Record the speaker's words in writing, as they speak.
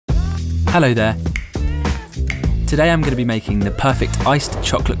Hello there. Today I'm going to be making the perfect iced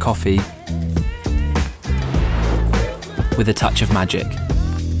chocolate coffee with a touch of magic.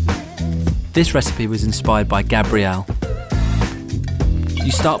 This recipe was inspired by Gabriel.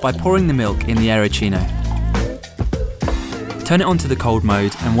 You start by pouring the milk in the Aerochino. Turn it onto the cold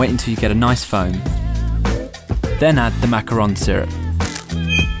mode and wait until you get a nice foam. Then add the macaron syrup.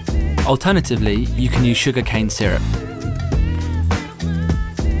 Alternatively, you can use sugarcane syrup.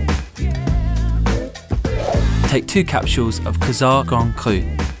 Take 2 capsules of Kazaar Grand Cru.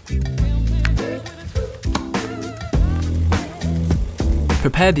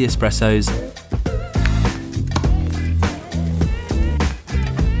 Prepare the espressos.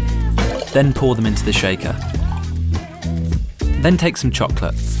 Then pour them into the shaker. Then take some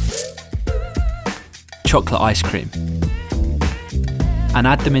chocolate ice cream, and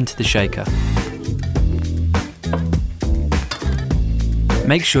add them into the shaker.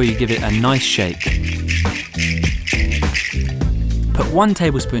 Make sure you give it a nice shake. Put 1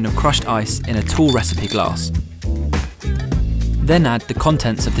 tablespoon of crushed ice in a tall recipe glass. Then add the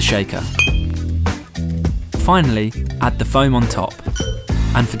contents of the shaker. Finally, add the foam on top.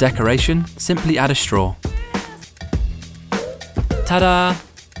 And for decoration, simply add a straw. Ta-da!